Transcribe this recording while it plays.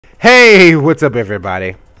Hey, what's up,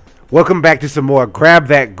 everybody? Welcome back to some more Grab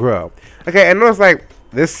That Grub. Okay, I know it's like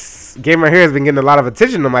this game right here has been getting a lot of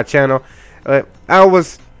attention on my channel. I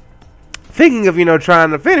was thinking of,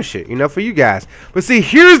 trying to finish it, for you guys. But see,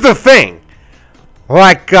 here's the thing.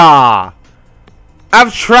 Like, I've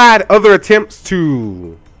tried other attempts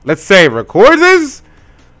to, let's say, record this.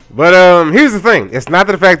 But, here's the thing. It's not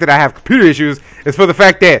the fact that I have computer issues. It's for the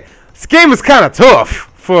fact that this game is kind of tough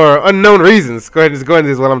for unknown reasons. Go ahead and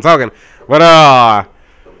this is what I'm talking. But, I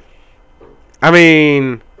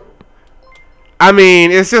mean,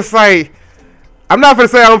 it's just like, I'm not gonna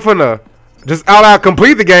say I'm gonna just out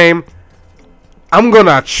complete the game. I'm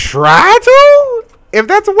gonna try to, if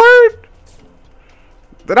that's a word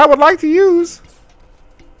that I would like to use.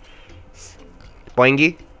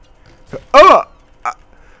 Boingy.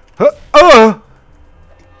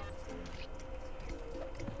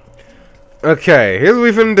 Okay, here's what we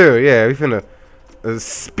finna do. Yeah, we finna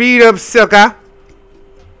speed up Silkie.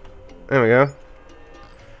 There we go.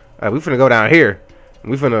 We finna go down here.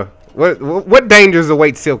 We finna what dangers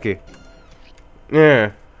await Silkie?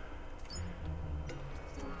 Yeah.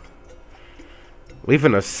 We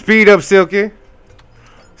finna speed up Silkie.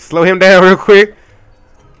 Slow him down real quick.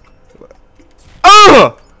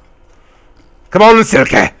 Oh! Come on,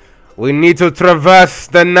 Silkie. We need to traverse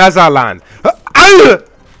the Nazaland.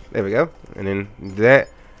 There we go. And then that.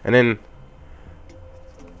 And then.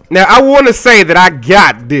 Now, I want to say that I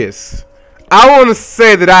got this.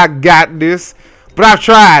 But I've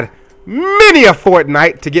tried many a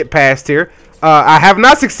fortnight to get past here. I have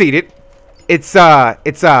not succeeded. It's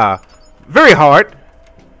very hard.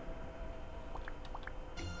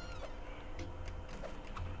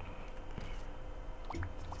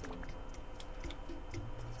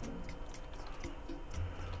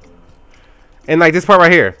 And like this part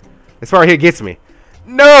right here. This part right here gets me.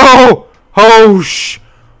 No! Oh,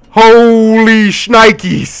 holy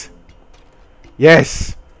shnikes.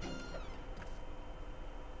 Yes.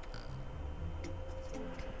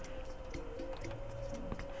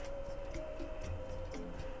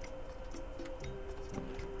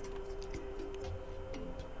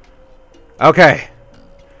 Okay.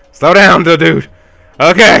 Slow down, dude.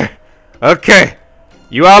 Okay. Okay.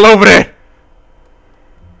 You all over there.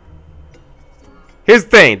 Here's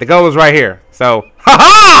the thing. The goal is right here. So,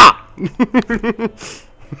 ha-ha!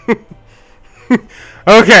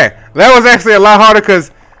 Okay. That was actually a lot harder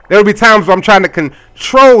because there will be times where I'm trying to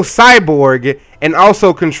control Cyborg and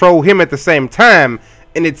also control him at the same time.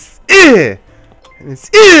 And it's and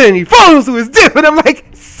he falls to his death. And I'm like,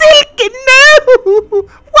 Silkie, no!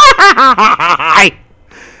 Why?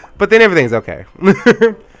 But then everything's okay.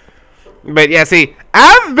 But yeah, see,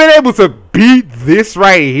 I've been able to beat this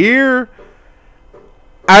right here.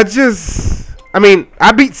 I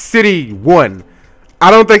beat City 1.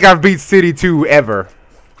 I don't think I've beat City 2 ever.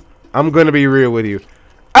 I'm gonna be real with you.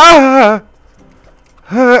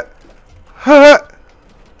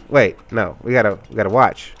 Wait, no, we gotta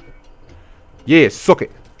watch. Yeah, suck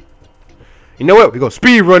it. You know what? We gonna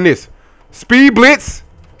speed run this. Speed blitz.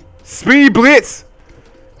 Speed blitz.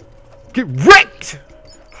 Get wrecked.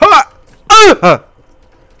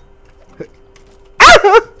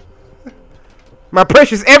 My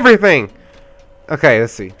precious everything. Okay,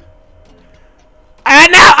 let's see.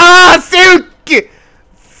 Silkie.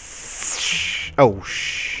 Oh,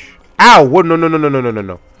 ow. What? No.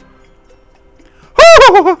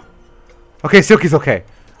 Okay, Silkie's okay.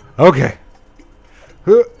 Okay.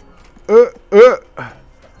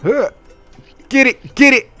 Get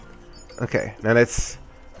it. Okay, now let's.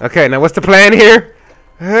 Okay, now what's the plan here?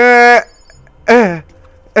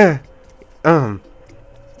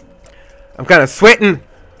 I'm kind of sweating.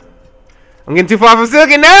 I'm getting too far from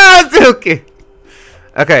Silkie. No, Silkie.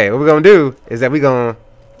 Okay, what we're gonna do is that we're gonna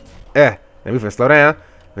then we finna slow down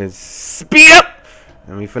and speed up.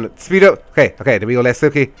 And we finna speed up. Okay, then we gonna let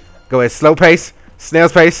Silkie go at slow pace,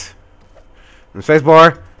 snail's pace, and space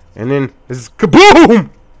bar, and then this is kaboom.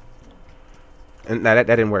 And now that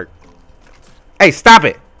didn't work. Hey, stop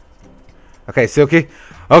it. Okay, Silkie.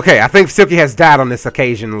 Okay, I think Silkie has died on this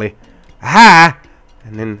occasionally. Aha.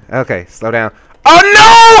 And then okay, slow down. Oh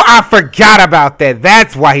no! I forgot about that.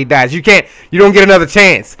 That's why he dies. You don't get another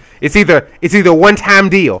chance. It's either one-time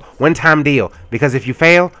deal. Because if you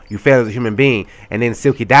fail as a human being. And then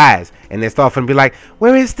Silkie dies. And then Starfire be like,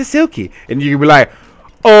 where is the Silkie? And you can be like,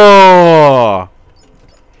 oh,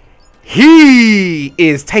 he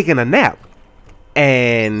is taking a nap.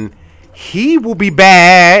 And he will be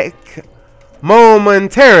back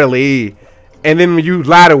momentarily. And then when you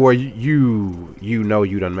lie to her, you know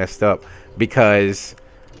you done messed up. Because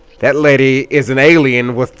that lady is an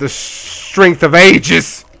alien with the strength of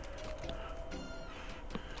ages.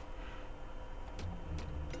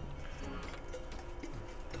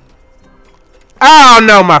 Oh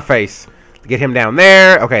no, my face. Get him down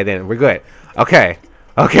there. Okay, then we're good. Okay.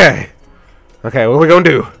 Okay. Okay, what we gonna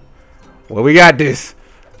do? Well, we got this.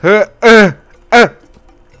 Don't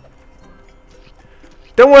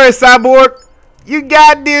worry, Cyborg. You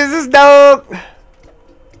got this, dog.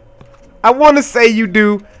 I want to say you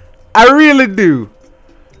do. I really do.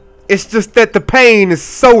 It's just that the pain is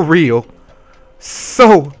so real.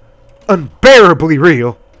 So unbearably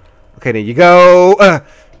real. Okay, there you go.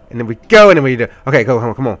 And then we go, and then we do. Okay, go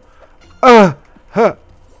home. Come on.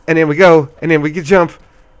 And then we go, and then we get jump,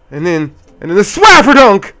 and then the swaffer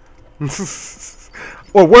dunk.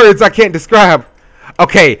 Or words I can't describe.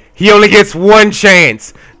 Okay, he only gets one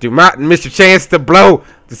chance. Do not miss your chance to blow.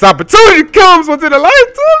 This opportunity comes once in a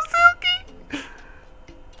lifetime,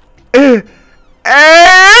 Silkie.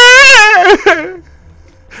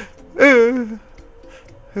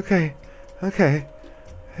 Okay. Okay.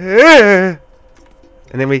 And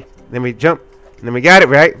then we jump. And then we got it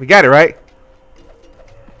right. We got it right.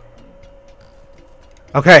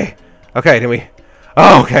 Okay. Okay, then we.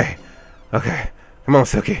 Oh, okay. Okay. Come on,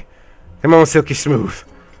 Silkie. Come on, Silkie Smooth.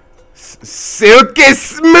 Silkie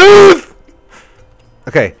Smooth!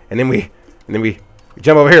 Okay, and then we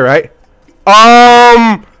jump over here, right?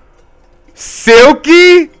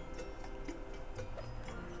 Silkie?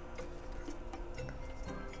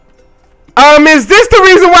 Is this the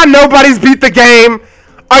reason why nobody's beat the game?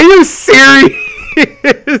 Are you serious?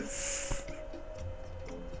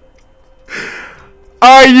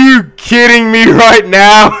 Are you kidding me right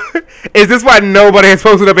now? Is this why nobody has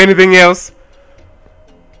posted up anything else?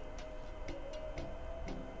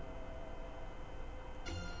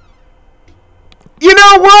 You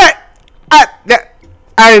know what?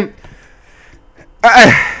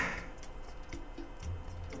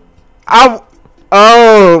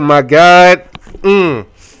 Oh my God.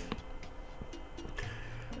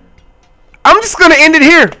 I'm just gonna end it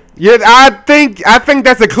here. Yeah, I think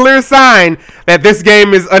that's a clear sign that this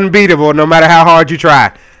game is unbeatable no matter how hard you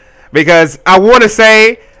try. Because I want to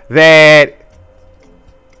say that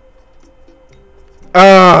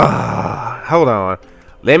hold on.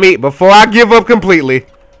 Before I give up completely.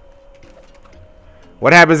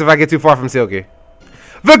 What happens if I get too far from Silkie?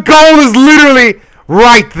 The goal is literally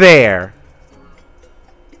right there.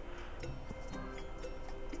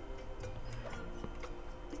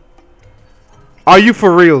 Are you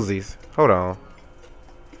for realsies? Hold on.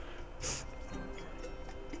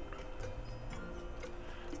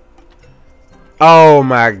 Oh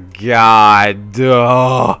my God.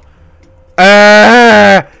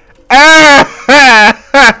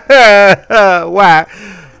 Why?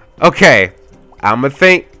 Okay. I'm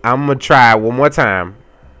gonna try one more time.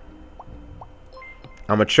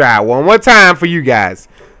 I'm gonna try one more time for you guys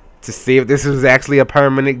to see if this is actually a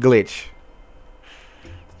permanent glitch.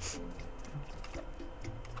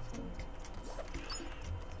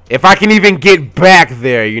 If I can even get back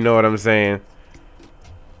there, you know what I'm saying?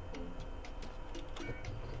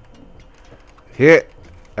 Hit.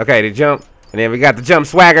 Okay, the jump. And then we got the jump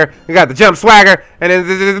swagger. We got the jump swagger. And then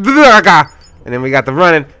we got the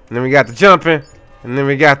running. And then we got the jumping. And then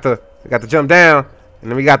we got the jump down.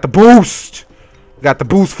 And then we got the boost. We got the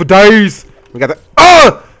boost for days. We got the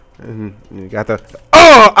and we got the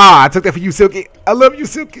I took that for you, Silkie. I love you,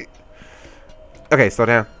 Silkie. Okay, slow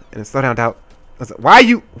down. And then slow down, Doubt. Why are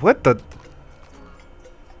you? What the?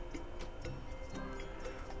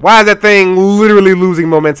 Why is that thing literally losing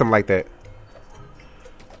momentum like that?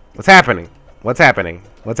 What's happening? What's happening?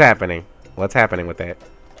 What's happening? What's happening with that?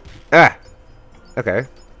 Ah. Okay.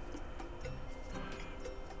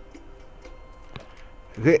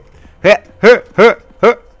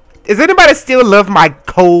 Does anybody still love my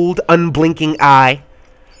cold, unblinking eye?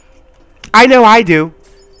 I know I do.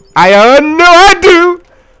 I know I do.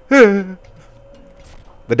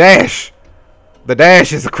 The dash. The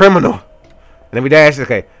dash is a criminal. And then we dash.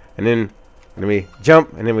 Okay. And then we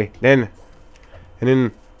jump. And then we and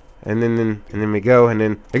then we go. And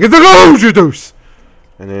then it gets the deuce.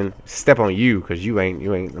 And then step on you because you ain't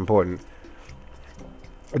important.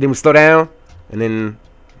 And then we slow down. And then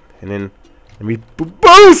we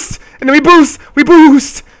boost. And then we boost. We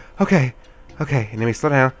boost. Okay. Okay. And then we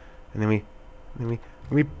slow down. And then we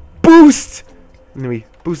boost. And then we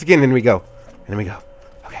boost again. And then we go. And then we go.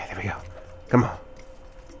 Okay, there we go. Come on.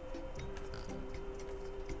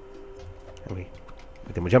 And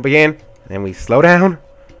then we jump again. And then we slow down.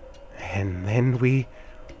 And then we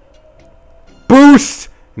boost.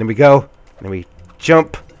 And then we go. And then we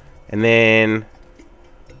jump. And then...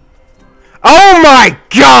 Oh my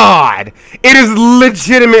God! It is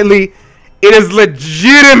legitimately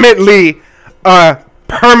a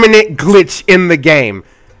permanent glitch in the game.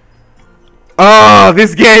 Oh,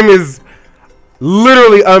 this game is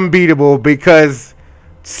literally unbeatable because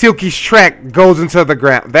Silkie's track goes into the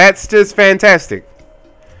ground. That's just fantastic.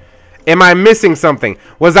 Am I missing something?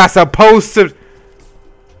 Was I supposed to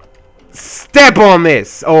step on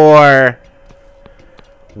this? Or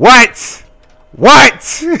what?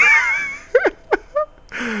 What?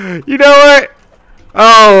 You know what?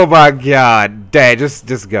 Oh my God, Dad,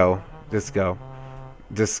 just go, just go,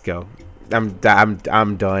 just go. I'm done.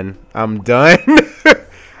 I'm done.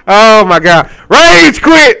 Oh my God, rage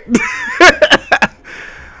quit.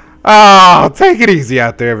 Oh, take it easy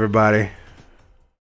out there, everybody.